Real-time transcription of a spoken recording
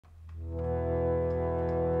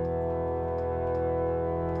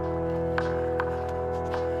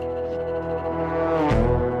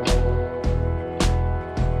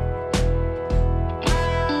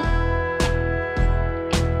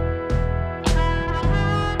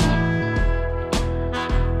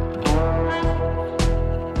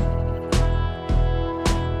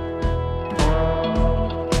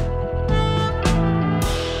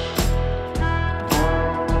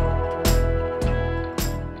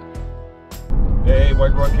Hey,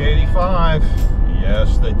 White Rock 85.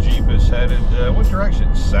 Yes, the Jeep is headed, what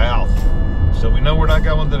direction? South. So we know we're not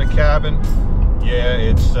going to the cabin. Yeah,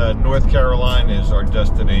 it's North Carolina is our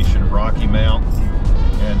destination, Rocky Mount.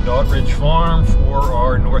 And Daughtridge Farm for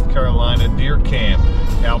our North Carolina deer camp,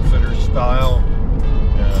 outfitter style.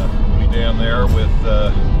 We'll be down there with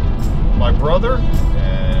my brother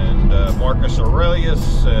and Marcus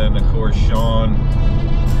Aurelius and of course Shawn.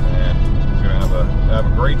 And we're gonna have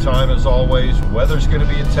a great time as always. Weather's gonna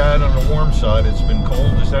be a tad on the warm side. It's been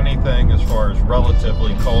cold as anything as far as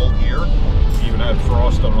relatively cold here. Even had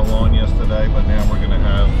frost on the lawn yesterday, but now we're gonna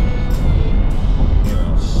have, you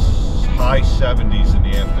know, high 70s in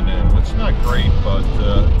the afternoon. It's not great, but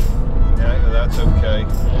yeah, that's okay.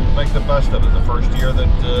 We'll make the best of it. The first year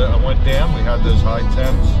that I went down, we had those high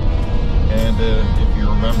temps, and if you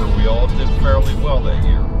remember, we all did fairly well that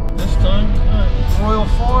year. This time, Royal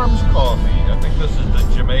Farms coffee. I think this is the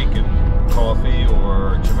Jamaican coffee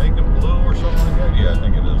or Jamaican blue or something like that. Yeah, I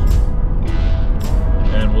think it is.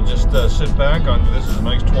 And we'll just sit back on, this is a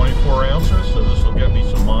nice 24 ounces, so this will get me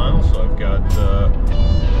some miles. So I've got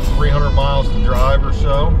 300 miles to drive or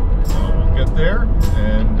so. We'll get there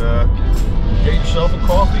and get yourself a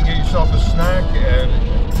coffee, get yourself a snack, and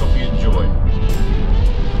hope you enjoy.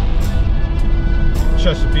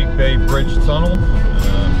 Chesapeake Bay Bridge Tunnel,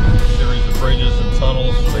 series of bridges and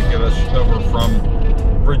tunnels. They get us over from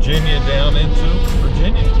Virginia down into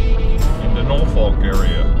Virginia, in the Norfolk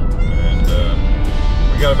area. And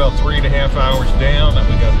we got about 3.5 hours down, and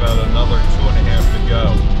we got about another 2.5 to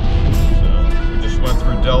go. So we just went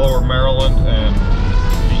through Delaware, Maryland, and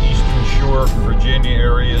the Eastern Shore, Virginia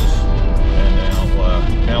areas,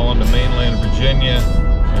 and now on the mainland Virginia,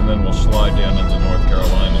 and then we'll slide down into North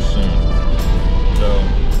Carolina soon. So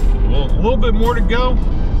a little bit more to go.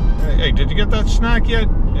 Hey, did you get that snack yet?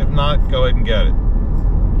 If not, go ahead and get it.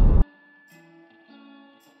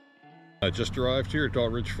 I just arrived here at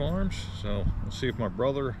Daughtridge Farms, so let's see if my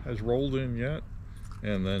brother has rolled in yet,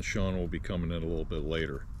 and then Shawn will be coming in a little bit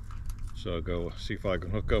later. So I'll go see if I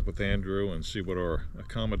can hook up with Andrew and see what our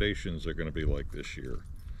accommodations are going to be like this year.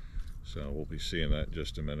 So we'll be seeing that in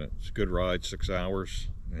just a minute. It's a good ride, 6 hours,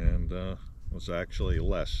 and was actually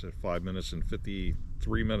less at 5 minutes and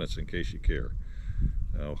 53 minutes in case you care.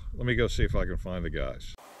 Now let me go see if I can find the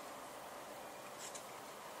guys.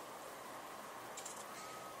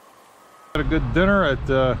 Had a good dinner at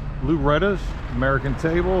Lou Retta's American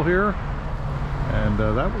Table here, and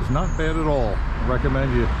that was not bad at all. I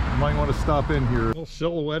recommend you might want to stop in here. A little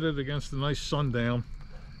silhouetted against a nice sundown.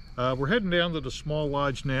 We're heading down to the small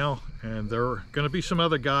lodge now, and there are going to be some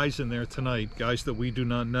other guys in there tonight, guys that we do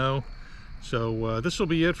not know. So this will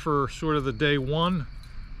be it for sort of the day one,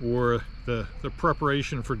 or the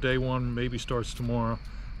preparation for day one. Maybe starts tomorrow,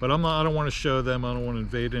 but I don't want to show them. I don't want to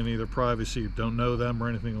invade any of their privacy. Don't know them or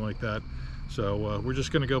anything like that. So we're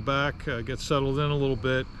just going to go back, get settled in a little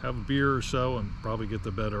bit, have a beer or so, and probably get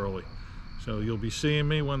to bed early. So you'll be seeing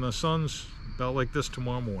me when the sun's about like this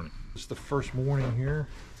tomorrow morning. It's the first morning here,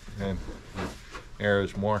 and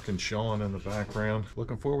there's Marc and Shawn in the background.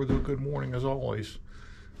 Looking forward to a good morning as always.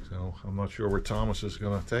 So I'm not sure where Thomas is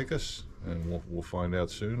going to take us, and we'll find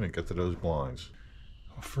out soon and get to those blinds.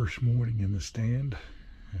 First morning in the stand,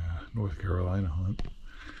 North Carolina hunt.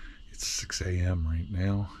 It's 6 a.m. right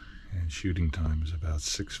now, and shooting time is about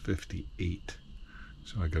 6:58.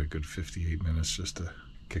 So I got a good 58 minutes just to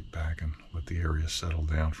kick back and let the area settle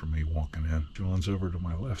down for me walking in. Shawn's over to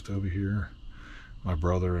my left over here. My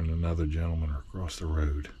brother and another gentleman are across the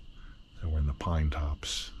road. So we're in the Pine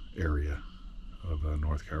Tops area of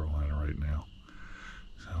North Carolina right now.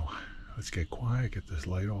 So let's get quiet, get this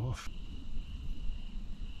light off.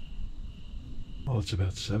 Well, it's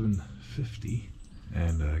about 7:50,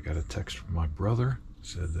 and I got a text from my brother.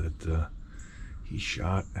 Said that he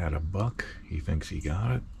shot at a buck. He thinks he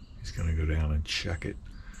got it. He's going to go down and check it.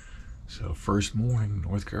 So first morning,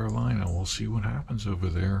 North Carolina, we'll see what happens over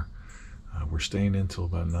there. We're staying until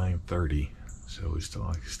about 9:30. So we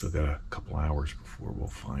still got a couple hours before we'll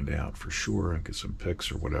find out for sure and get some pics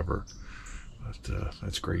or whatever. But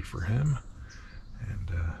that's great for him.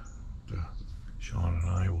 And Shawn and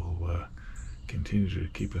I will continue to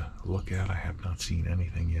keep a lookout. I have not seen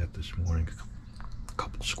anything yet this morning. A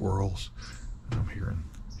couple squirrels. I'm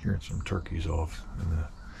hearing some turkeys off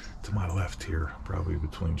to my left here, probably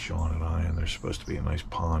between Shawn and I. And there's supposed to be a nice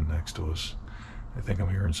pond next to us. I think I'm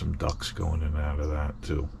hearing some ducks going in and out of that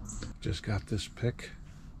too. Just got this pic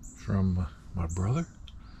from my brother.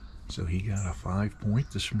 So he got a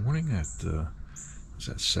 5-point this morning at, was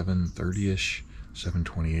that 7:30-ish,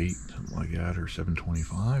 7:28, something like that, or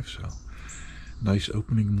 7:25. So nice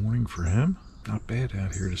opening morning for him. Not bad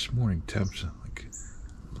out here this morning. Temps, I like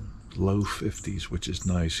low 50s, which is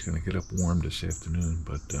nice. Gonna get up warm this afternoon,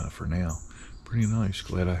 but for now, pretty nice.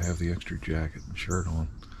 Glad I have the extra jacket and shirt on.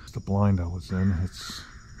 The blind I was in,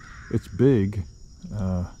 it's big.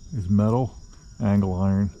 It's metal, angle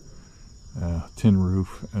iron, tin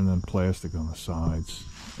roof, and then plastic on the sides.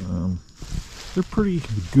 They're pretty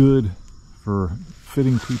good for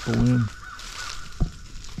fitting people in.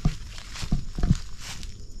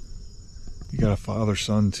 You got a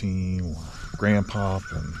father-son team, or grandpop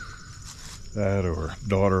and that, or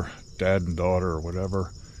daughter, dad and daughter, or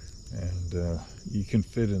whatever, and you can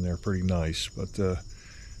fit in there pretty nice. But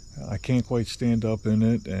I can't quite stand up in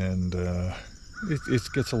it, and it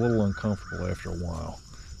gets a little uncomfortable after a while.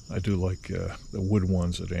 I do like the wood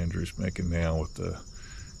ones that Andrew's making now with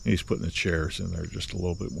he's putting the chairs in there just a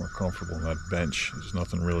little bit more comfortable on that bench. There's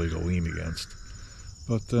nothing really to lean against.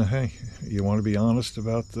 But hey, you want to be honest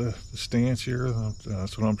about the stance here,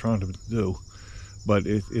 that's what I'm trying to do. But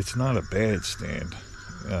it's not a bad stand.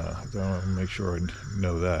 I want to make sure I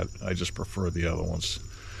know that. I just prefer the other ones.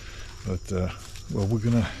 But well, we're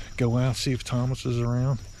gonna go out, see if Thomas is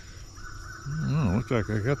around. Oh, looks like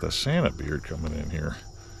I got the Santa beard coming in here.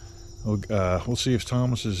 We'll see if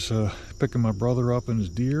Thomas is picking my brother up and his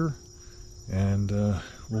deer, and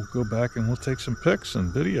we'll go back and we'll take some pics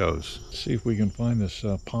and videos. See if we can find this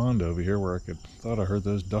pond over here where thought I heard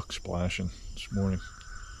those ducks splashing this morning.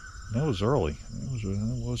 That was early.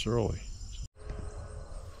 That was early.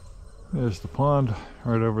 There's the pond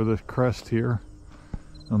right over the crest here.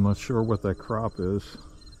 I'm not sure what that crop is.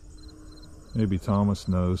 Maybe Thomas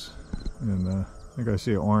knows. And I think I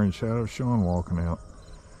see an orange shadow. Shawn walking out.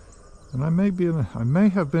 And I may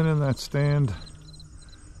have been in that stand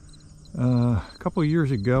a couple of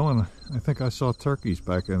years ago, and I think I saw turkeys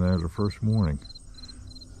back in there the first morning.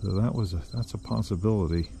 So that's a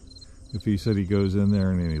possibility. If he said he goes in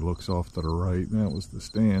there and then he looks off to the right, and that was the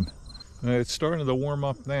stand. It's starting to warm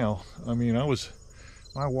up now. I mean,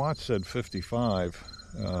 my watch said 55,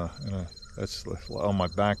 and that's on my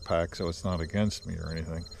backpack, so it's not against me or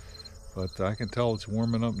anything. But I can tell it's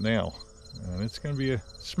warming up now. And it's going to be a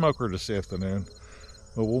smoker this afternoon,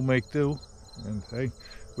 but we'll make do. And hey,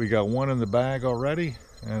 we got one in the bag already,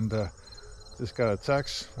 and just got a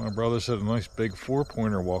text. My brother said a nice big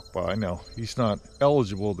 4-pointer walked by. Now, he's not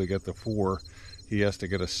eligible to get the 4. He has to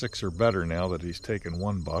get a 6 or better now that he's taken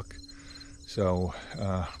 1 buck. So,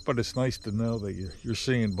 but it's nice to know that you're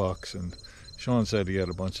seeing bucks, and Shawn said he had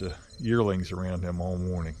a bunch of yearlings around him all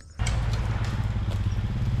morning.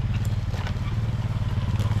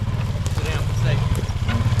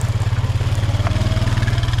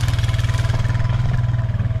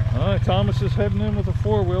 Thomas is heading in with a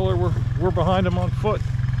 4-wheeler. We're behind him on foot.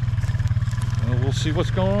 We'll see what's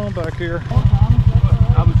going on back here.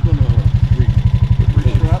 I was going to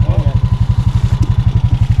re-strap on. All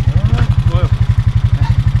right, well,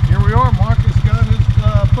 here we are. Marc has got his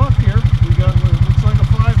buck here. We got what looks like a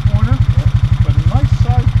 5-pointer, but a nice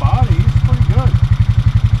sized body. It's pretty good.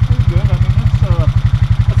 Pretty good. I mean, that's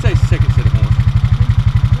I'd say second set of horns.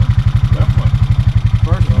 definitely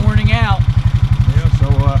First morning out. Yeah, so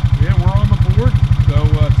yeah, we're on the board. So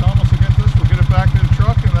Thomas will get this, we'll get it back to the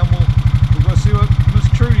truck, and then we'll go see what Miss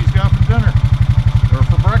Trudy's got for dinner. Or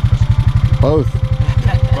for breakfast. Both.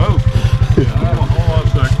 Both. Yeah, hold on a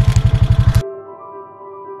sec.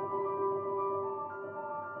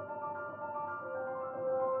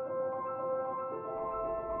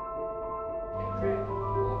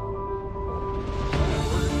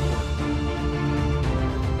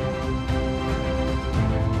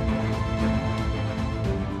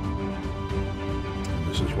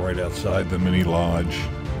 Right outside the mini lodge,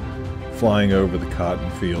 flying over the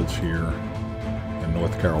cotton fields here in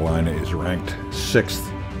North Carolina. Is ranked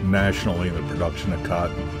 6th nationally in the production of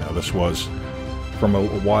cotton. Now this was from a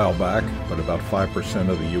while back, but about 5%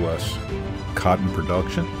 of the U.S. cotton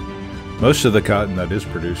production. Most of the cotton that is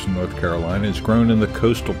produced in North Carolina is grown in the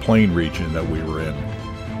coastal plain region that we were in.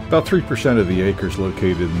 About 3% of the acres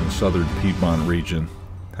located in the southern Piedmont region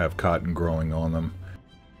have cotton growing on them.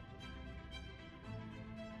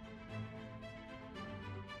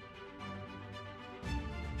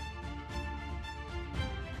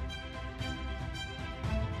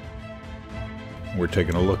 We're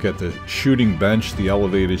taking a look at the shooting bench, the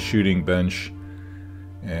elevated shooting bench,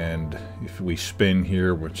 and if we spin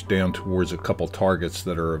here, it's down towards a couple targets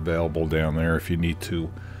that are available down there if you need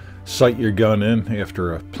to sight your gun in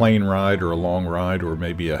after a plane ride or a long ride, or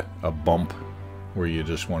maybe a bump where you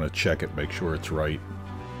just want to check it, make sure it's right.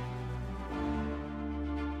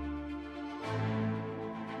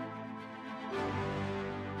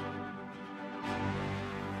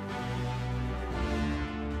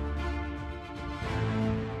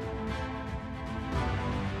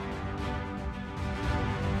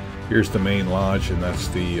 Here's the main lodge, and that's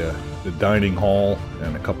the dining hall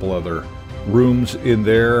and a couple other rooms in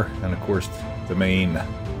there, and of course the main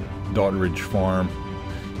Doddridge farm.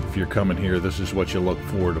 If you're coming here, this is what you look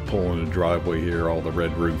for to pull in the driveway here, all the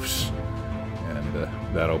red roofs, and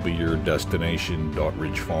that'll be your destination,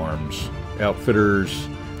 Doddridge Farms. Outfitters,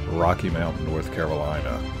 Rocky Mountain, North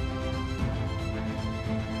Carolina.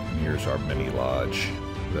 And here's our mini lodge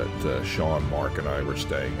that Shawn, Marc, and I were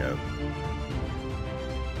staying at.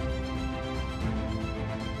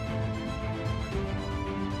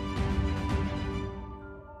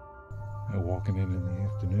 Walking in the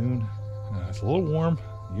afternoon. It's a little warm.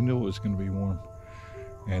 You knew it was going to be warm.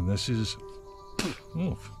 And this is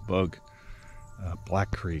bug.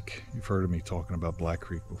 Black Creek. You've heard of me talking about Black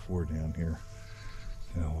Creek before down here.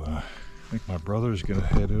 So I think my brother's going to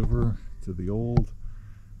head over to the old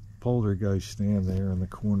poltergeist stand there in the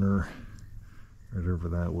corner, right over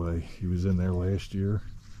that way. He was in there last year.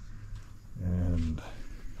 And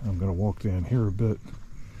I'm going to walk down here a bit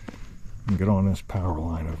and get on this power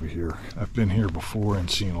line over here. I've been here before and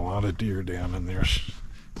seen a lot of deer down in this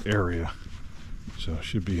area, so it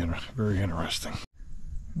should be very interesting.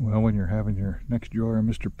 Well, when you're having your next jar of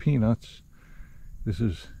Mr. Peanuts, this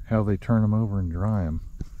is how they turn them over and dry them.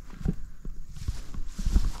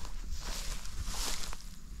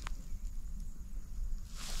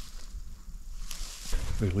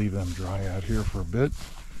 They leave them dry out here for a bit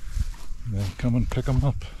and then come and pick them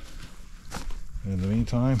up. And in the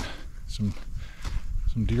meantime,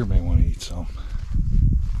 some deer may want to eat some.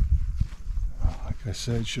 Like I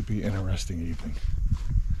said, it should be an interesting evening.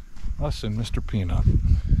 Us and Mr. Peanut.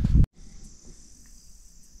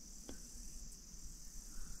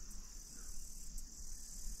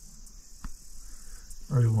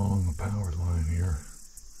 Right along the power line here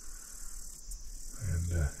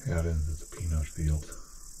and out into the peanut field.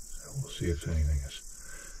 So we'll see if anything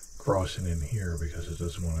is crossing in here, because it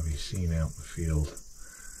doesn't want to be seen out in the field,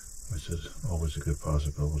 which is always a good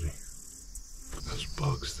possibility. Those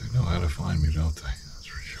bugs, they know how to find me, don't they? That's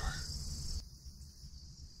for sure.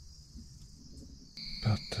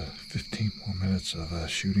 About 15 more minutes of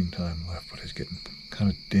shooting time left, but it's getting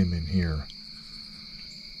kind of dim in here.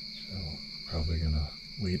 So probably gonna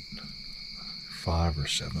wait 5 or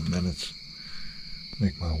 7 minutes,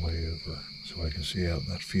 make my way over so I can see out in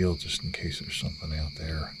that field, just in case there's something out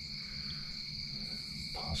there.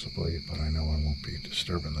 Possibly, but I know I won't be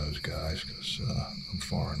disturbing those guys because I'm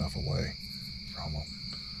far enough away from them.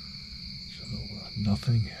 So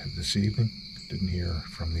nothing this evening. Didn't hear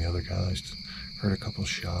from the other guys. Heard a couple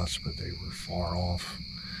shots, but they were far off,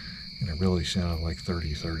 and it really sounded like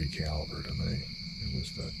 30-30 caliber to me. It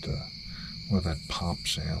was that more of that pop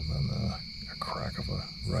sound than a crack of a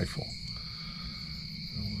rifle.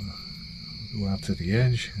 We'll go out to the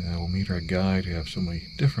edge, and we'll meet our guide. We have somebody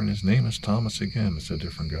different. His name is Thomas again. It's a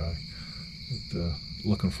different guy. But,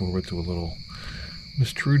 looking forward to a little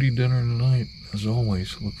Miss Trudy dinner tonight. As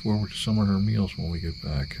always, look forward to some of her meals when we get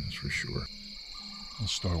back, that's for sure. I'll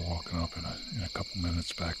start walking up in a couple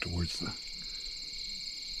minutes back towards the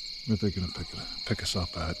where they're going to pick us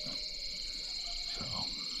up at. So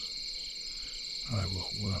I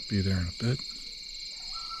will be there in a bit.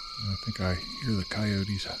 I think I hear the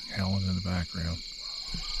coyotes howling in the background,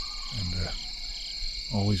 and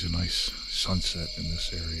always a nice sunset in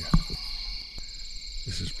this area.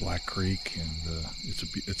 This is Black Creek, and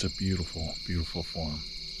it's a beautiful, beautiful farm.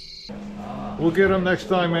 We'll get them next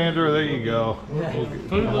time, Andrew. There you go.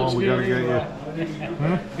 Food looks we good. Gotta get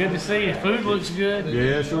you. Good to see you. Food looks good.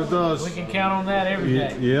 Yeah, sure does. We can count on that every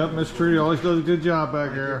day. Yep, Miss Trudy always does a good job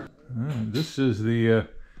back here. This is the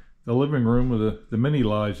living room of the mini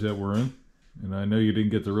lodge that we're in, and I know you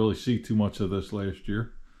didn't get to really see too much of this last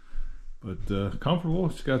year, but comfortable.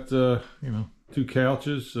 It's got 2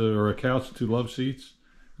 couches, or a couch, 2 love seats,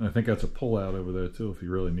 and I think that's a pull-out over there too if you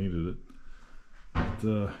really needed it.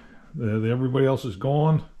 But everybody else is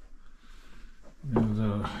gone,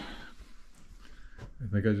 and I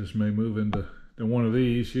think I just may move into one of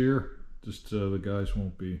these here. Just the guys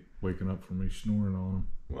won't be waking up from me snoring on them.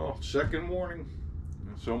 Well, second morning.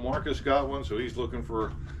 So Marcus got one, so he's looking for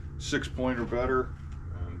a 6-point or better,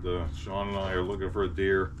 and Shawn and I are looking for a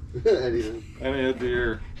deer. Anything. Any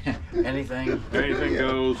deer. Anything. Anything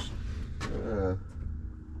goes. It's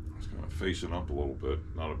kind of facing up a little bit.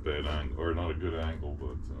 Not a bad angle, or not a good angle,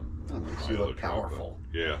 but you look powerful.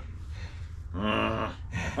 Yeah.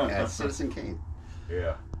 Yeah, Citizen Kane.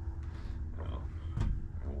 Yeah.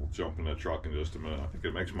 We'll jump in the truck in just a minute. I think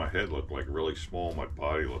it makes my head look like really small, my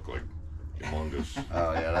body look like humongous.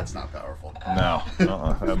 Oh yeah, that's not powerful. No,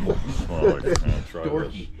 that looks smaller. Try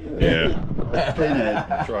Dorky. this. Yeah.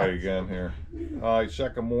 Pinhead. Try it again here. All right,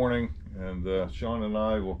 second morning, and Shawn and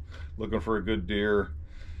I were looking for a good deer.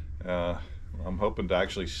 I'm hoping to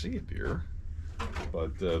actually see a deer,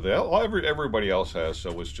 but everybody else has,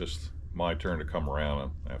 so it's just my turn to come around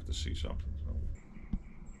and I have to see something.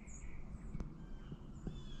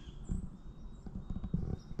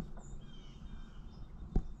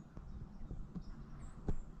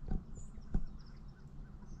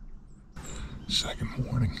 Second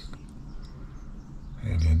morning,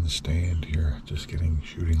 and in the stand here, just getting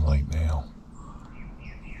shooting light now.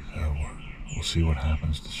 So we'll see what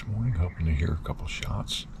happens this morning. Hoping to hear a couple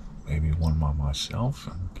shots, maybe one by myself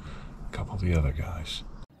and a couple of the other guys.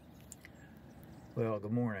 Well,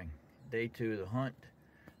 good morning. Day 2 of the hunt.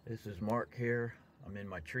 This is Marc here. I'm in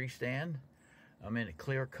my tree stand. I'm in a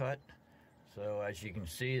clear cut. So as you can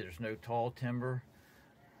see, there's no tall timber.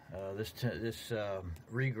 This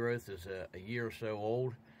regrowth is a year or so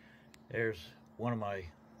old. There's one of my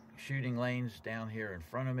shooting lanes down here in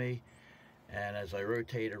front of me, and as I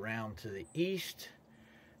rotate around to the east,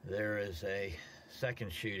 there is a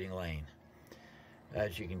second shooting lane.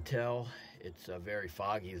 As you can tell, it's very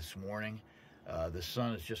foggy this morning. The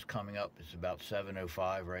sun is just coming up. It's about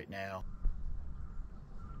 7:05 right now.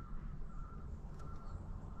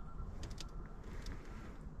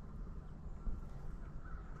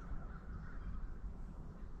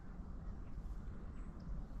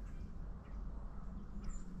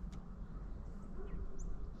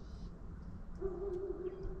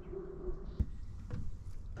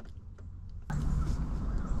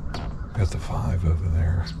 Got the 5 over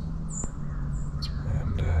there,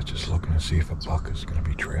 and just looking to see if a buck is going to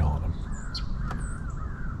be trailing them.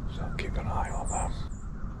 So keep an eye on them.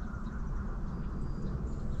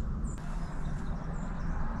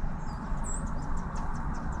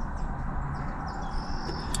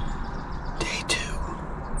 Day 2.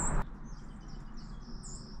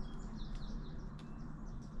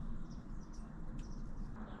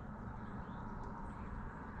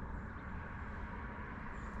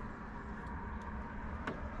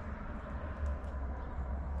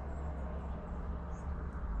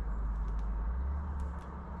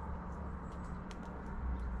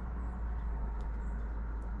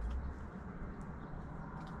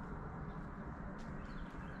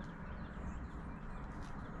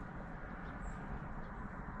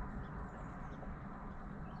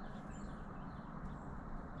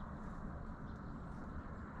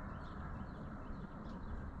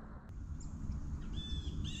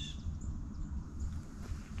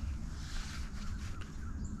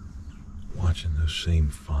 Watching those same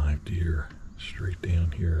 5 deer straight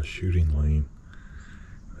down here, a shooting lane.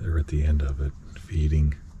 They're at the end of it,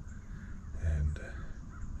 feeding, and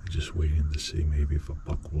just waiting to see maybe if a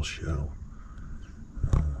buck will show.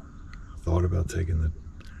 Thought about taking the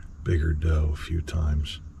bigger doe a few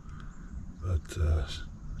times, but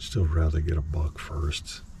still rather get a buck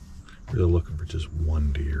first. Really looking for just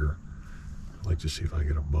one deer. I'd like to see if I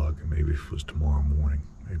get a buck, and maybe if it was tomorrow morning,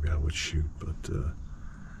 maybe I would shoot, but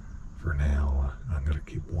for now, I'm going to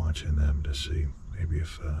keep watching them to see maybe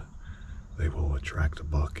if they will attract a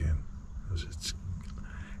buck in.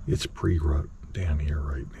 It's pre-rut down here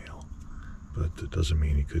right now, but it doesn't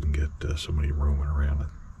mean he couldn't get somebody roaming around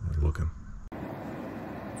and looking.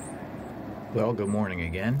 Well, good morning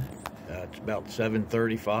again. It's about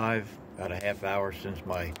 7:35, about a half hour since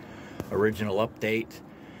my original update.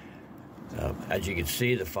 As you can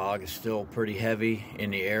see, the fog is still pretty heavy in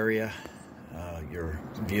the area. You're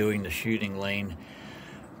viewing the shooting lane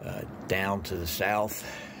down to the south,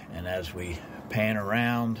 and as we pan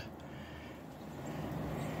around,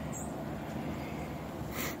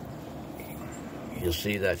 you'll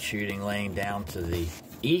see that shooting lane down to the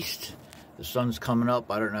east. The sun's coming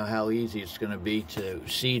up. I don't know how easy it's going to be to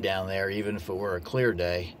see down there, even if it were a clear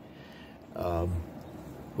day,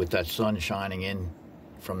 with that sun shining in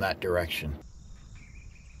from that direction.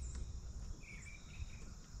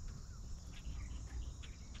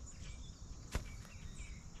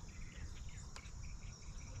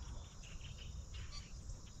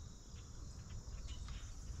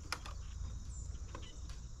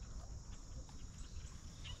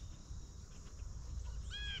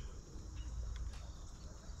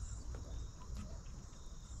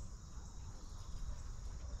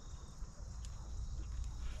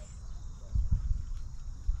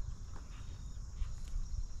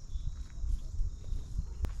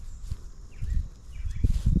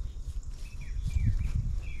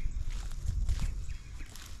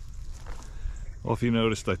 Well, if you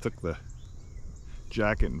noticed, I took the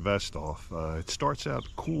jacket and vest off. It starts out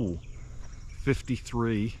cool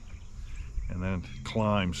 53, and then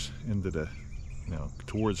climbs into the,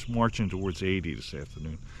 marching towards 80 this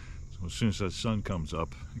afternoon. So as soon as that sun comes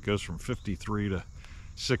up, it goes from 53 to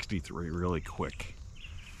 63 really quick.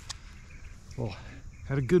 Well,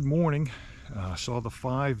 had a good morning. Saw the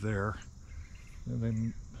 5 there, and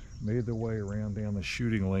then made their way around down the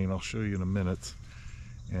shooting lane. I'll show you in a minute.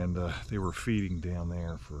 And they were feeding down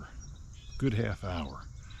there for a good half hour.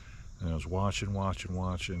 And I was watching,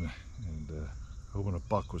 and hoping a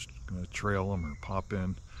buck was going to trail them or pop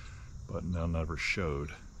in, but none ever showed.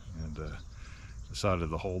 And decided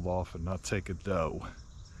to hold off and not take a doe.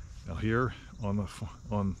 Now here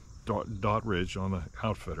on Dot Ridge on the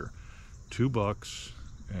outfitter, 2 bucks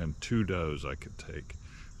and 2 does I could take.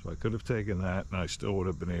 So I could have taken that, and I still would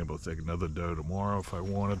have been able to take another doe tomorrow if I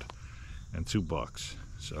wanted, and 2 bucks.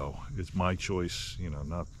 So it's my choice,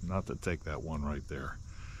 not to take that one right there.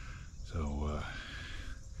 So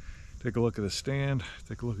take a look at the stand,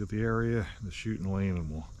 take a look at the area, the shooting lane,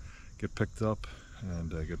 and we'll get picked up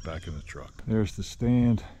and get back in the truck. There's the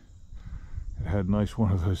stand. It had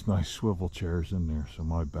one of those nice swivel chairs in there, so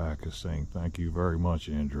my back is saying thank you very much,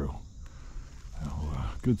 Andrew.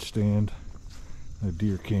 Now, good stand. That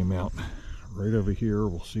deer came out right over here.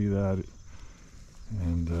 We'll see that,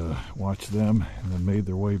 and watch them, and then made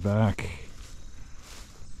their way back.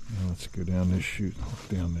 Now let's go down this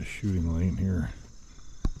shooting lane here.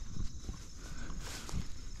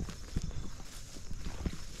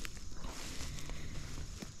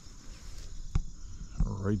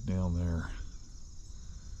 Right down there,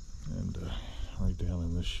 and right down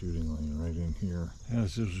in this shooting lane, right in here. Yeah,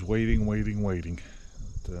 it's just waiting.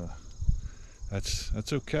 But,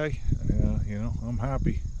 that's okay. I'm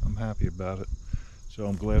happy about it. So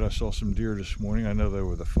I'm glad I saw some deer this morning. I know they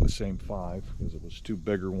were the same 5, because it was 2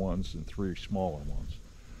 bigger ones and 3 smaller ones.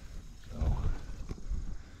 So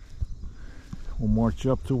we'll march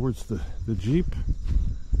up towards the Jeep.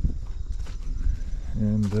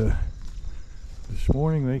 And this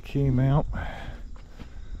morning they came out.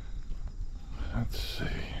 Let's see.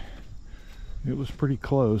 It was pretty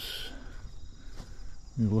close.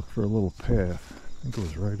 You look for a little path. I think it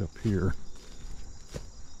was right up here.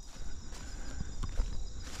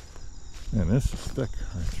 And this is thick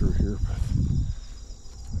right through here, but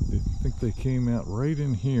I think they came out right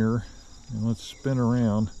in here. And let's spin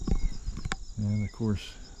around, and of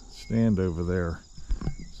course stand over there.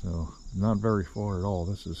 So not very far at all.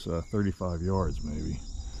 This is 35 yards maybe.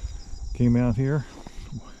 Came out here,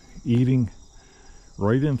 eating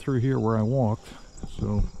right in through here where I walked.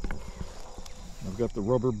 So I've got the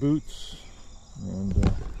rubber boots and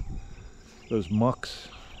those mucks.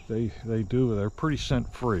 They're pretty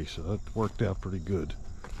scent free, so that worked out pretty good.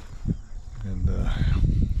 And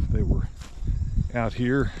they were out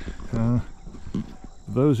here.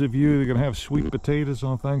 Those of you that are gonna have sweet potatoes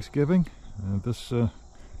on Thanksgiving, this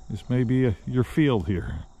may be your field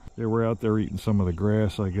here. They were out there eating some of the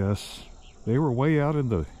grass, I guess. They were way out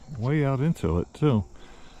into it too.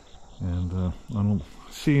 And I don't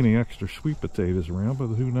see any extra sweet potatoes around, but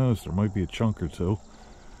who knows? There might be a chunk or two.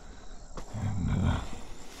 And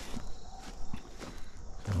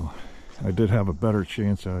so I did have a better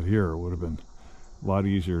chance out here. It would have been a lot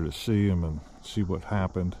easier to see them and see what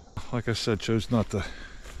happened. Like I said, chose not to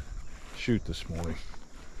shoot this morning.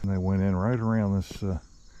 And they went in right around this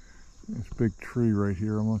big tree right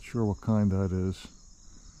here. I'm not sure what kind that is.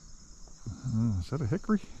 Is that a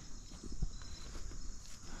hickory?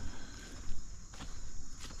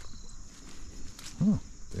 Oh,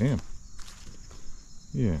 damn.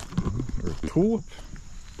 Yeah, or a tulip.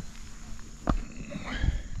 That's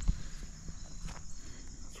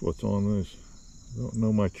what's on this. I don't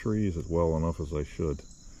know my trees as well enough as I should.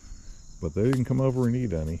 But they didn't come over and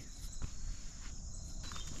eat any.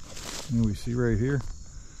 And we see right here,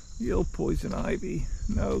 the old poison ivy.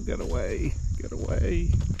 No, get away, get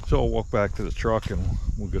away. So I'll walk back to the truck and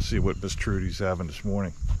we'll go see what Miss Trudy's having this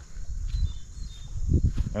morning.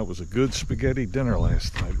 That was a good spaghetti dinner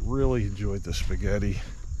last night. Really enjoyed the spaghetti.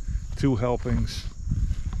 2 helpings.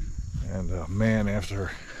 And man,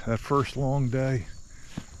 after that first long day,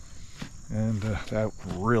 and that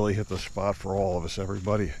really hit the spot for all of us.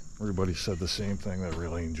 Everybody said the same thing. They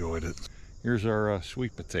really enjoyed it. Here's our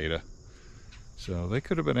sweet potato. So they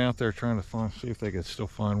could have been out there trying to see if they could still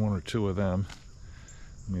find 1 or 2 of them.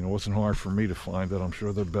 I mean, it wasn't hard for me to find it. I'm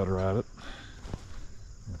sure they're better at it.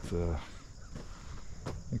 But,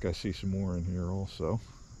 I think I see some more in here also.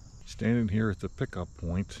 Standing here at the pickup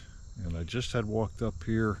point, and I just had walked up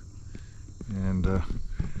here and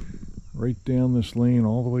right down this lane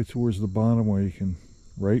all the way towards the bottom where you can,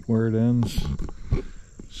 right where it ends.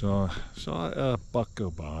 So I saw a buck go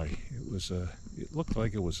by. It it looked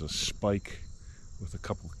like it was a spike with a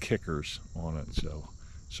couple of kickers on it, so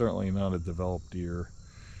certainly not a developed deer.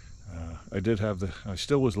 I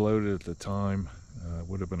still was loaded at the time.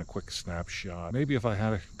 Would have been a quick snapshot. Maybe if I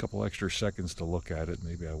had a couple extra seconds to look at it,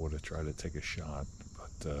 maybe I would have tried to take a shot.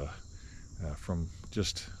 But from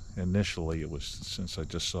just initially, it was, since I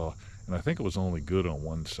just saw, and I think it was only good on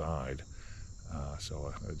one side,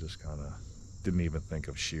 so I just kind of didn't even think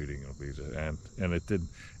of shooting. And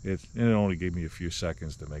it only gave me a few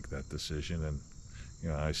seconds to make that decision,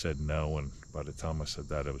 and I said no, and by the time I said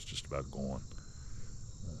that, it was just about gone.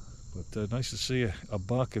 But nice to see a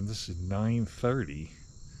buck, and this is 9:30.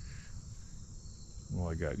 Well,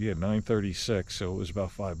 I got, 9:36, so it was about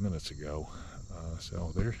 5 minutes ago.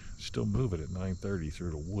 So they're still moving at 9:30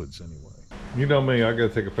 through the woods anyway. You know me, I gotta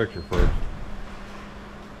take a picture first.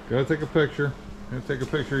 Gotta take a picture. Gotta take a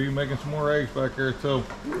picture of you making some more eggs back there too.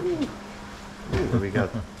 Ooh, we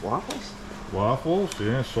got waffles? Waffles,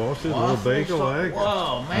 yeah, sausage, a little bagel, egg.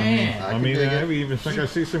 Whoa, man. I mean, I even think I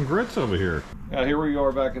see some grits over here. Now here we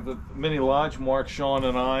are back at the mini lodge. Mark, Shawn,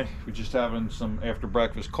 and I. We're just having some after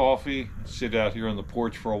breakfast coffee. Sit out here on the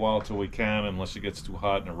porch for a while till we can, unless it gets too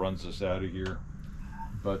hot and it runs us out of here.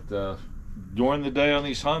 But during the day on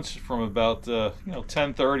these hunts, from about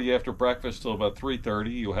 10:30 after breakfast till about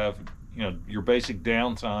 3:30, you have your basic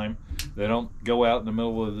downtime. They don't go out in the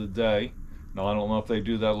middle of the day. Now, I don't know if they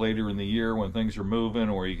do that later in the year when things are moving,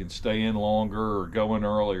 or you can stay in longer or go in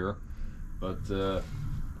earlier. But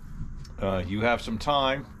you have some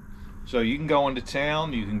time, so you can go into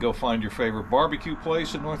town. You can go find your favorite barbecue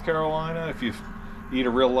place in North Carolina if you eat a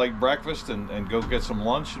real light breakfast, and go get some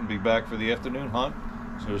lunch and be back for the afternoon hunt.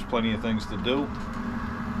 So there's plenty of things to do.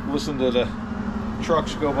 Listen to the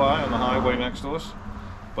trucks go by on the highway next to us.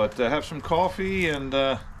 But have some coffee and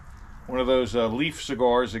one of those leaf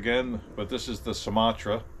cigars again, but this is the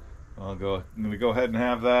Sumatra. I'm going to go ahead and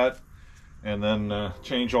have that, and then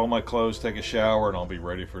change all my clothes, take a shower, and I'll be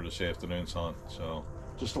ready for this afternoon's hunt. So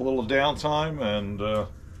just a little downtime, and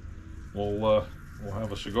we'll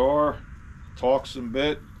have a cigar, talk some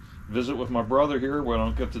bit, visit with my brother here. We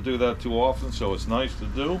don't get to do that too often, so it's nice to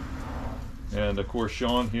do. And of course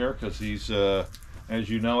Shawn here, because he's as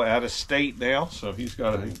you know, out of state now, so he's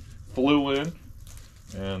flew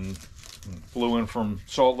in from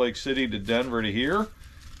Salt Lake City to Denver to here,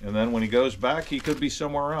 and then when he goes back, he could be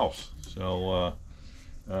somewhere else. So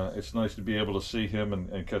it's nice to be able to see him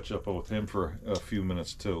and catch up with him for a few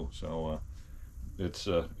minutes too. So it's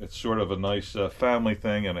sort of a nice family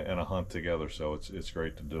thing and a hunt together. So it's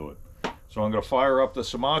great to do it. So I'm going to fire up the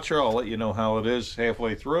Sumatra. I'll let you know how it is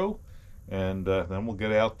halfway through, and then we'll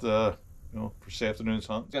get out for this afternoon's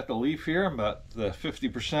hunt. Got the leaf here. I'm about the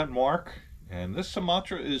 50% mark. And this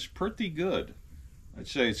Sumatra is pretty good. I'd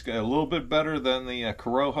say it's got a little bit better than the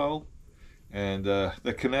Corojo, and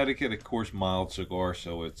the Connecticut, of course, mild cigar.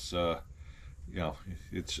 So it's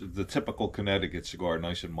it's the typical Connecticut cigar,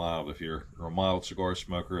 nice and mild. If you're a mild cigar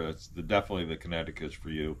smoker, it's definitely the Connecticut's for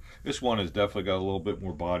you. This one has definitely got a little bit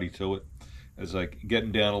more body to it. As like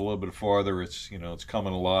getting down a little bit farther, it's it's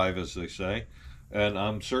coming alive, as they say, and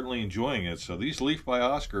I'm certainly enjoying it. So these Leaf by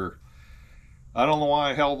Oscar, I don't know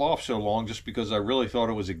why I held off so long, just because I really thought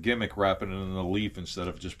it was a gimmick wrapping it in the leaf instead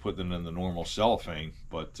of just putting it in the normal cellophane.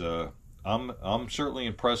 But I'm certainly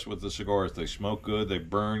impressed with the cigars. They smoke good, they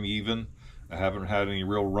burn even. I haven't had any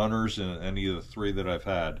real runners in any of the three that I've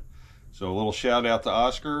had. So a little shout out to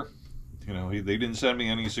Oscar. They didn't send me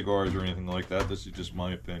any cigars or anything like that. This is just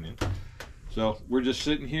my opinion. So we're just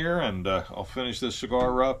sitting here, and I'll finish this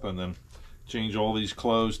cigar up and then change all these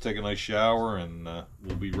clothes, take a nice shower, and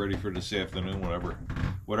we'll be ready for this afternoon.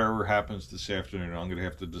 Whatever happens this afternoon, I'm gonna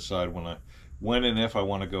have to decide when and if I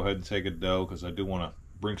want to go ahead and take a doe, because I do want to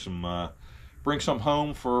bring some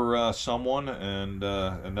home for someone and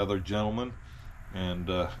another gentleman, and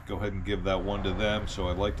go ahead and give that one to them. So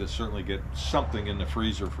I'd like to certainly get something in the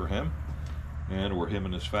freezer for him or him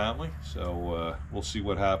and his family. So we'll see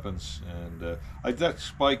what happens. And that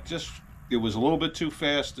spike it was a little bit too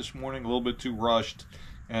fast this morning, a little bit too rushed,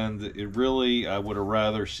 and I would have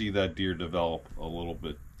rather see that deer develop a little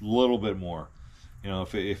bit more.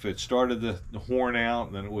 If it started the horn out,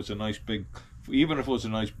 and then it was a nice big, even if it was a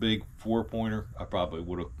nice big 4-pointer, I probably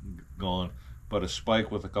would have gone. But a spike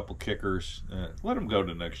with a couple kickers, let him go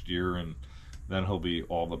to next year, and then he'll be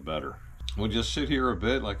all the better. We'll just sit here a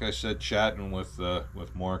bit, like I said, chatting with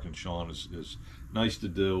Marc and Shawn is nice to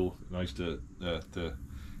do. Nice to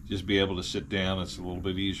just be able to sit down. It's a little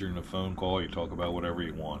bit easier than a phone call. You talk about whatever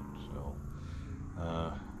you want. So,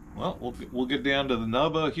 well, we'll get down to the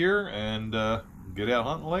nubba here and get out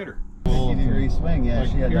hunting later. free swing. Yeah,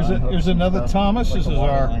 she had Here's another stuff, Thomas. like This the is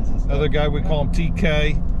water our lines and stuff. other guy. We call him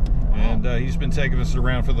TK, and he's been taking us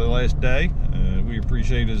around for the last day. We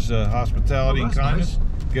appreciate his hospitality and kindness,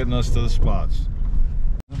 getting us to the spots.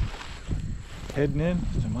 Heading in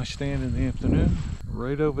to my stand in the afternoon,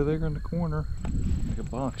 right over there in the corner, like a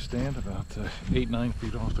box stand about 8-9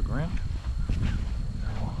 feet off the ground.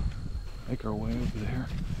 We'll make our way over there,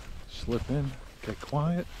 slip in, get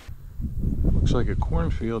quiet. Looks like a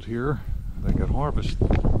cornfield here that got harvested.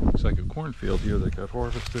 Looks like a cornfield here that got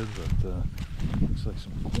harvested, but looks like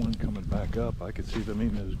some corn coming back up. I could see them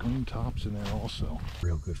eating those green tops in there also.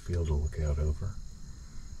 Real good field to look out over.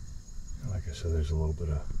 And like I said, there's a little bit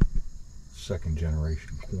of second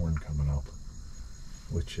generation corn coming up,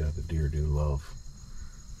 which the deer do love.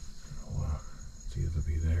 So, it's either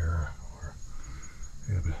be there or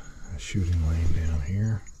we have a shooting lane down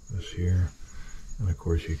here, this here, and of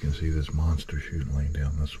course you can see this monster shooting lane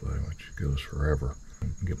down this way, which goes forever. I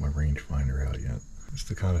can get my rangefinder out yet. It's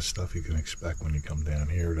the kind of stuff you can expect when you come down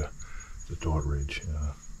here to the Dart Ridge.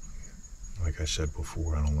 Like I said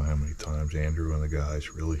before, I don't know how many times, Andrew and the guys,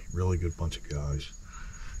 really good bunch of guys.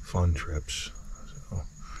 Fun trips. So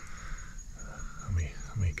let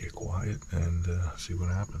me get quiet and see what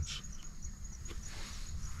happens.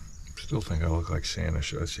 Still think I look like Santa.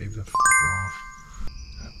 Should I save that off?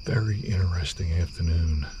 A very interesting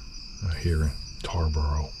afternoon here in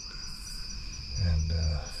Tarboro, and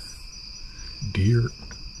deer,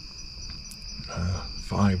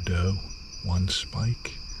 5 doe, 1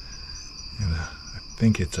 spike, and I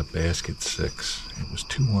think it's a basket 6. It was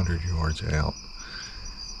 200 yards out,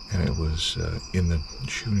 and it was in the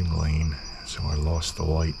shooting lane, so I lost the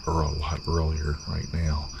light a lot earlier. Right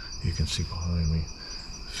now you can see behind me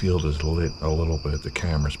the field is lit a little bit, the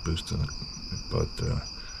camera's boosting it, but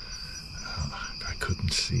I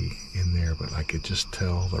couldn't see in there, but I could just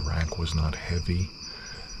tell the rack was not heavy,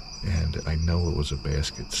 and I know it was a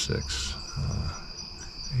basket 6.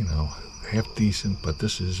 You know, half decent, but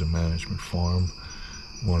this is a management farm.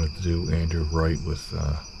 Wanted to do Andrew right with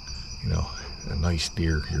you know, a nice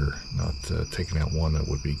deer here, not taking out one that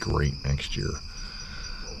would be great next year.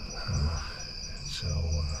 So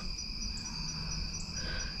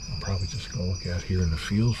I'm probably just gonna look out here in the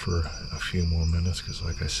field for a few more minutes, because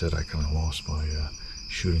like I said, I kind of lost my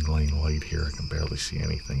shooting lane light here. I can barely see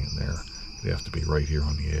anything in there. You'd have to be right here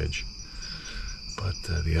on the edge. But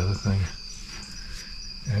the other thing,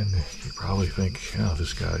 and you probably think, oh,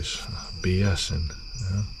 this guy's BSing.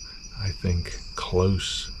 I think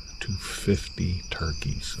close to 50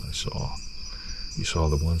 turkeys I saw. You saw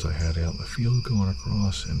the ones I had out in the field going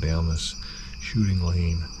across and down this shooting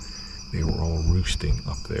lane. They were all roosting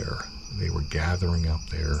up there. They were gathering up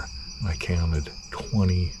there. And I counted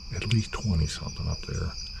 20, at least 20 something up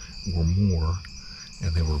there or more,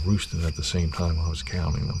 and they were roosting at the same time I was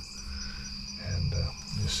counting them. And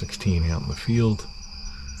there's 16 out in the field,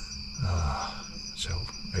 so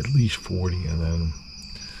at least 40, and then,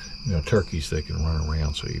 you know, turkeys, they can run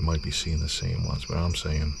around, so you might be seeing the same ones, but I'm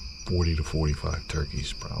saying 40 to 45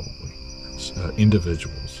 turkeys probably. It's,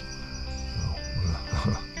 individuals.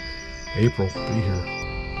 So, April, be here.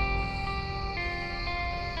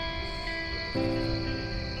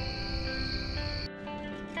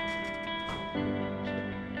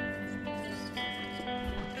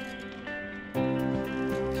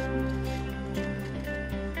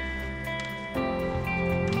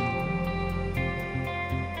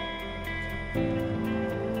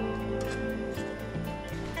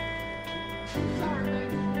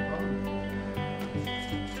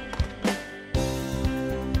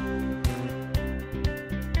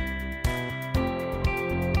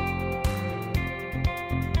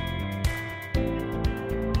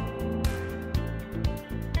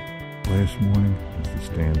 Last morning, as the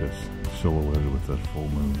stand is silhouetted with that full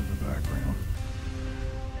moon in the background.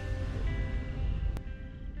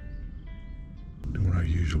 Doing our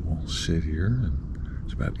usual sit here, and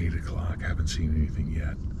it's about 8 o'clock. Haven't seen anything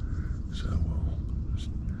yet, so we'll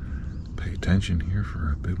just pay attention here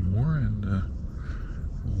for a bit more, and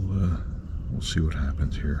we'll see what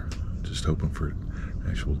happens here. Just hoping for an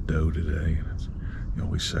actual doe today. You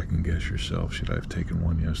always second guess yourself. Should I have taken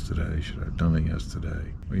one yesterday? Should I have done it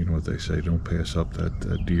yesterday? Well, you know what they say, don't pass up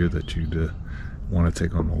that deer that you'd want to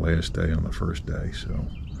take on the last day on the first day. So,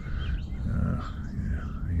 yeah,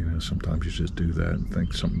 you know, sometimes you just do that and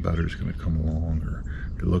think something better is going to come along, or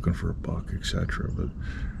you're looking for a buck, etc. But,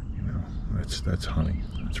 you know, that's hunting.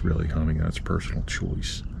 That's really hunting. That's personal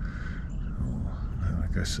choice. So,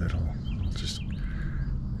 like I said, I'll just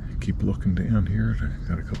keep looking down here.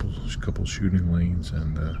 Got a couple shooting lanes,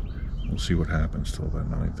 and we'll see what happens till about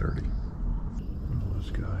 9:30.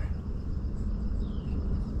 This guy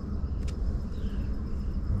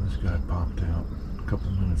This guy popped out a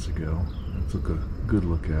couple minutes ago. I took a good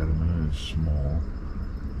look at him, and it's small.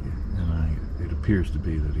 And it appears to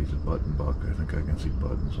be that he's a button buck. I think I can see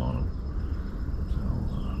buttons on him.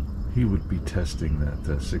 So he would be testing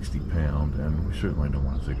that 60 pound, and we certainly don't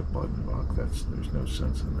want to take a button buck. There's no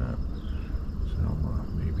sense in that. So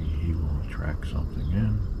maybe he will attract something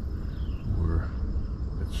in, or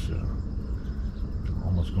it's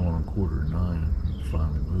almost going on 8:45 and he's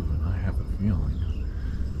finally moving. I have a feeling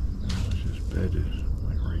it's just bedded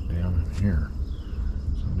like right down in here.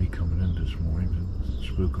 So me coming in this morning to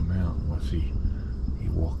spook him out, unless he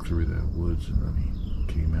walked through that woods and then he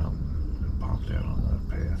came out and popped out on that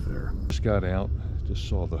path there. Just got out, just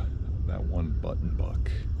saw that one button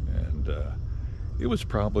buck, and it was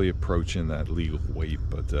probably approaching that legal weight,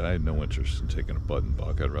 but I had no interest in taking a button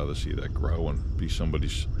buck. I'd rather see that grow and be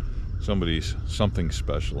somebody's something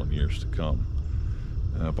special in years to come.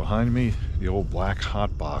 Behind me, the old black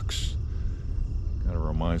hot box. Kind of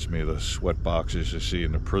reminds me of the sweat boxes you see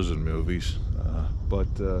in the prison movies, but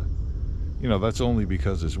you know, that's only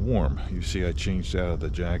because it's warm. You see I changed out of the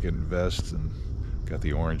jacket and vest and got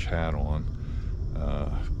the orange hat on,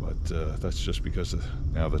 but that's just because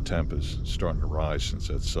now the temp is starting to rise since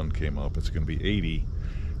that sun came up. It's going to be 80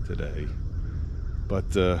 today,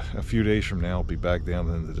 but a few days from now I'll be back down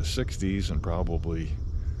into the 60s and probably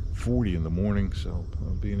 40 in the morning, so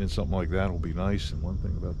being in something like that will be nice. And one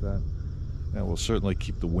thing about that will certainly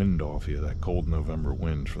keep the wind off you, that cold November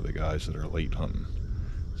wind for the guys that are late hunting.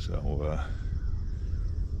 So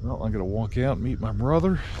well, I'm gonna walk out and meet my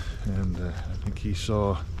brother, and I think he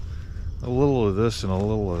saw a little of this and a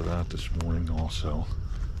little of that this morning also,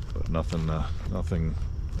 but nothing I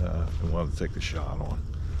wanted to take the shot on.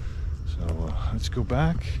 So let's go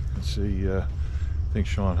back and see. I think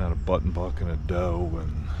Shawn had a button buck and a doe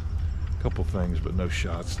and a couple things, but no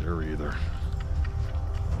shots there either.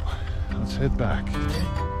 Let's head back.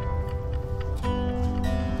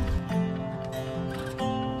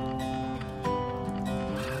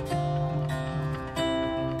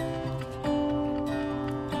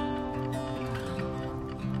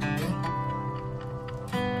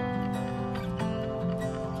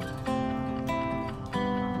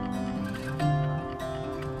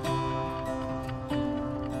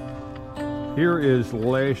 Here is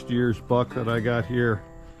last year's buck that I got here.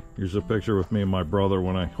 Here's a picture with me and my brother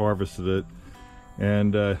when I harvested it.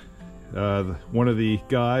 And one of the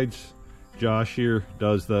guides, Josh here,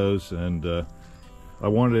 does those. And I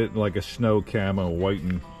wanted it like a snow camo, white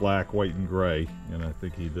and black, white and gray. And I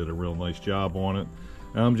think he did a real nice job on it.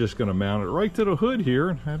 And I'm just going to mount it right to the hood here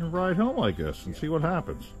and have it ride home like this and see what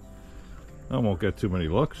happens. I won't get too many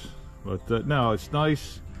looks, but no, it's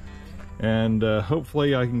nice. And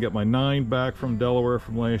hopefully I can get my 9 back from Delaware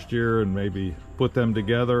from last year and maybe put them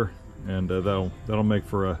together, and that'll make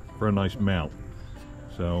for a nice mount.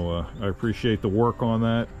 So I appreciate the work on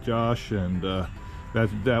that, Josh, and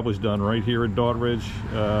that was done right here in Doddridge.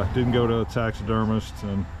 Didn't go to a taxidermist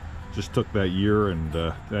and just took that year,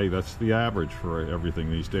 and hey, that's the average for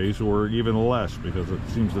everything these days, or even less, because it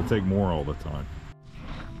seems to take more all the time.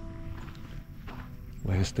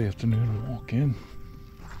 Last afternoon walk in.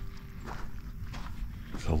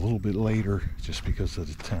 It's a little bit later just because of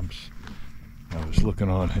the temps. I was looking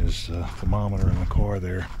on his thermometer in the car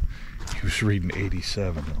there. He was reading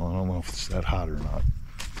 87. I don't know if it's that hot or not,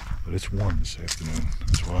 but it's warm this afternoon.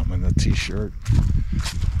 That's why I'm in the t-shirt.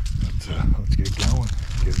 But let's get going.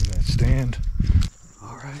 Get in that stand.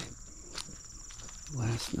 All right.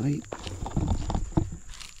 Last night,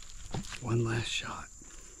 one last shot.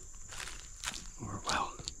 Or,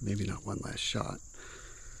 well, maybe not one last shot.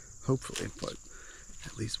 Hopefully, but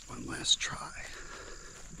at least one last try.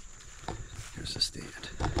 Here's the stand.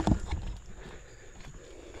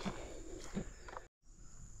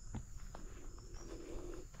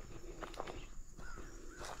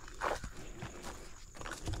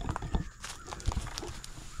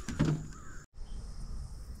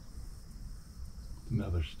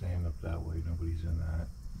 Another stand up that way. Nobody's in that.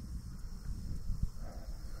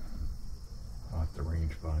 I'll have to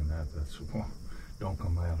range find that. That's don't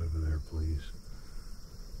come out over there, please.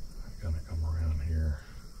 I'm gonna come around here.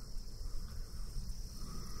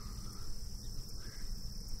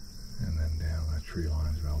 And then down that tree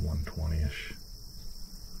line's about 120-ish.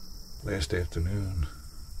 Last afternoon,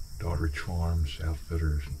 Doddridge Farms,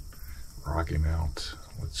 Outfitters, Rocky Mount.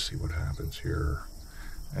 Let's see what happens here.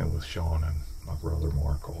 And with Shawn and my brother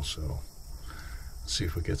Marc also. Let's see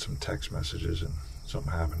if we get some text messages and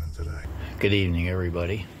something happening today. Good evening,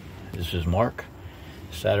 everybody. This is Marc.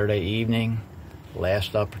 Saturday evening,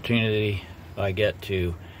 last opportunity I get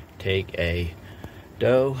to take a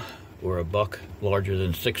doe or a buck larger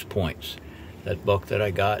than 6 points. That buck that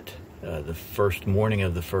I got the first morning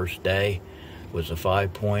of the first day was a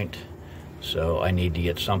 5 point, so I need to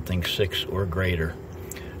get something 6 or greater.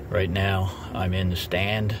 Right now I'm in the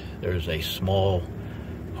stand. There's a small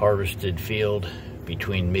harvested field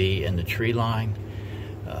between me and the tree line.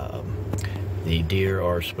 The deer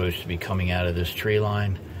are supposed to be coming out of this tree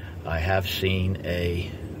line. I have seen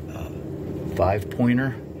a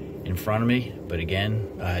 5-pointer in front of me, but again,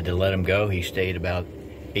 I had to let him go. He stayed about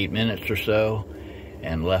 8 minutes or so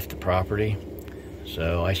and left the property.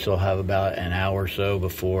 So I still have about an hour or so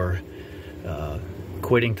before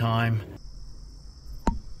quitting time.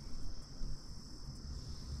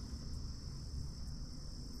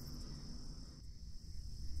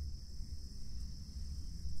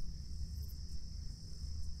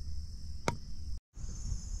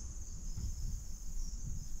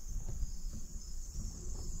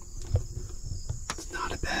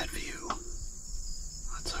 Not a bad view.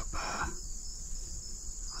 Let's hope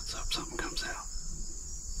something comes out.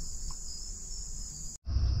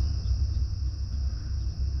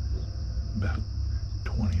 About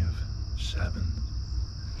 20 of 7.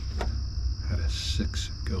 Had a 6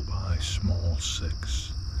 go by, small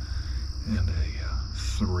 6, and a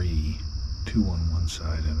 3, 2 on one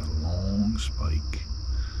side and a long spike.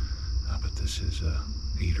 But this is a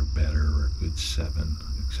 8 or better, or a good 7,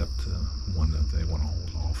 except one that they want to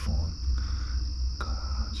hold off on.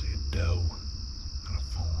 See a doe and a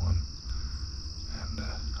fawn, and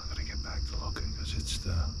I'm gonna get back to looking because it's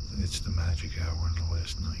the magic hour in the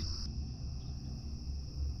last night.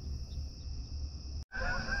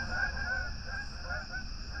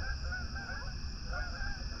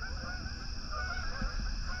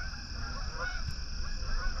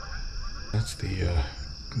 That's the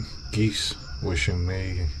geese wishing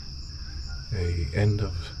me a end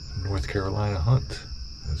of North Carolina hunt,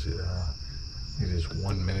 as it is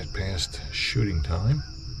 1 minute past shooting time,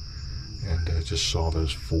 and I just saw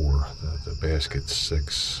those 4, the basket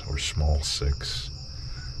 6 or small 6,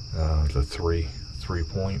 the 3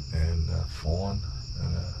 point, and a fawn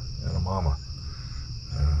and a mama.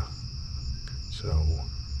 So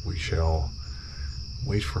we shall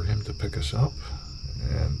wait for him to pick us up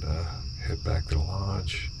and head back to the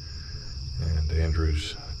lodge, and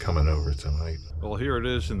Andrew's coming over tonight. Well, here it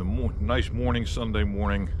is in the nice morning, Sunday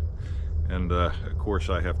morning, and of course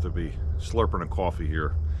I have to be slurping a coffee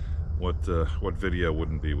here. What video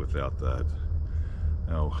wouldn't be without that?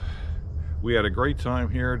 Now, we had a great time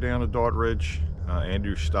here down at Dart Ridge.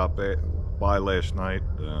 Andrew stopped by last night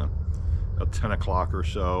at 10 o'clock or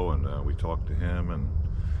so, and we talked to him, and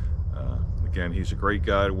again, he's a great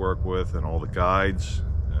guy to work with, and all the guides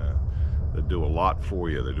that do a lot for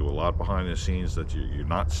you. They do a lot behind the scenes that you're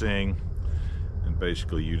not seeing, and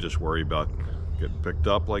basically you just worry about getting picked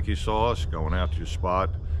up like you saw us, going out to your spot,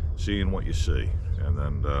 seeing what you see, and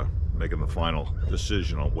then making the final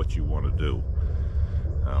decision on what you want to do.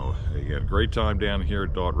 Again, great time down here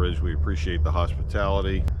at Dart Ridge. We appreciate the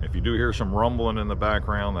hospitality. If you do hear some rumbling in the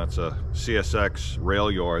background, that's a CSX rail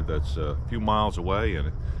yard that's a few miles away, and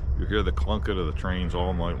you hear the clunking of the trains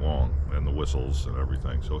all night long, and the whistles and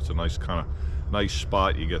everything. So it's a nice nice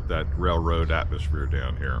spot. You get that railroad atmosphere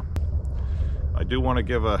down here. I do want to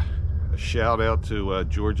give a shout out to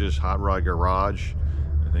George's Hot Rod Garage.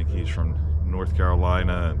 I think he's from North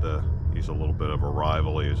Carolina, and he's a little bit of a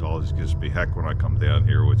rival. He always gives me heck when I come down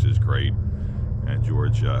here, which is great. And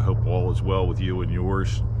George, I hope all is well with you and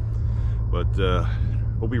yours. But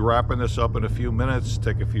we'll be wrapping this up in a few minutes,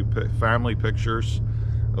 take a few family pictures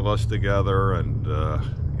of us together, and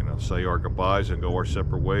you know, say our goodbyes and go our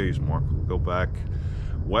separate ways. Mark will go back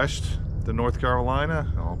west to North Carolina.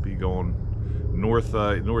 I'll be going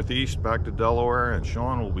northeast back to Delaware, and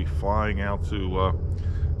Shawn will be flying out to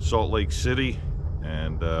Salt Lake City,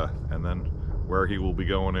 and then where he will be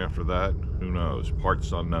going after that, who knows?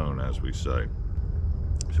 Parts unknown, as we say.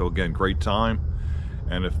 So again, great time.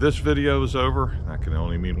 And if this video is over, that can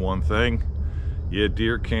only mean one thing. Yeah,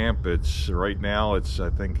 deer camp, it's right now, it's I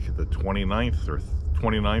think the 29th or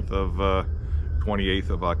 28th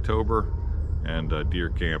of October, and deer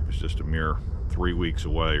camp is just a mere 3 weeks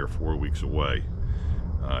away or 4 weeks away.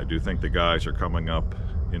 I do think the guys are coming up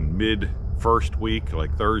in mid first week,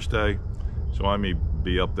 like Thursday, so I may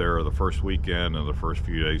be up there the first weekend and the first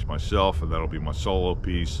few days myself, and that'll be my solo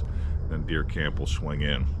piece. Then deer camp will swing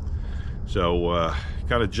in. So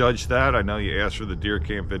kind of judge that. I know you asked for the deer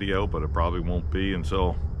camp video, but it probably won't be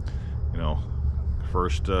until, you know,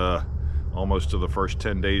 almost to the first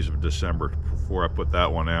 10 days of December before I put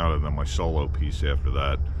that one out, and then my solo piece after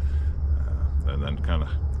that, and then kind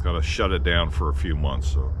of shut it down for a few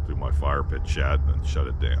months. So do my fire pit chat and then shut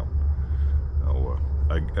it down.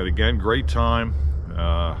 And again, great time.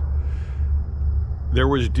 There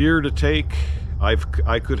was deer to take. I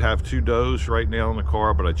could have 2 does right now in the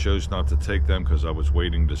car, but I chose not to take them because I was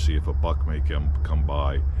waiting to see if a buck may come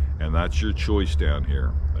by. And that's your choice down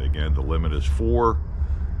here. Again, the limit is 4.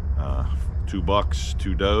 2 bucks,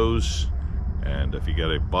 2 does. And if you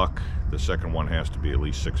get a buck, the second one has to be at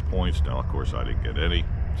least 6 points. Now, of course, I didn't get any,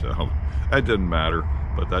 so that didn't matter.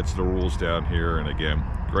 But that's the rules down here. And again,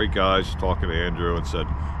 great guys. Talking to Andrew and said,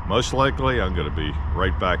 most likely I'm going to be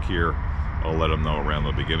right back here. I'll let him know around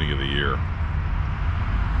the beginning of the year.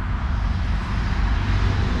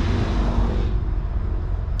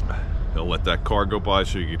 He'll let that car go by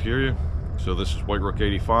so he could hear you. So this is White Rook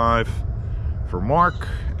 85 for Mark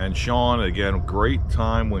and Shawn. Again, great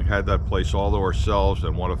time. We had that place all to ourselves,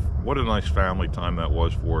 and what a nice family time that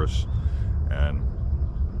was for us. And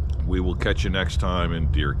we will catch you next time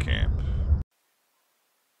in deer camp.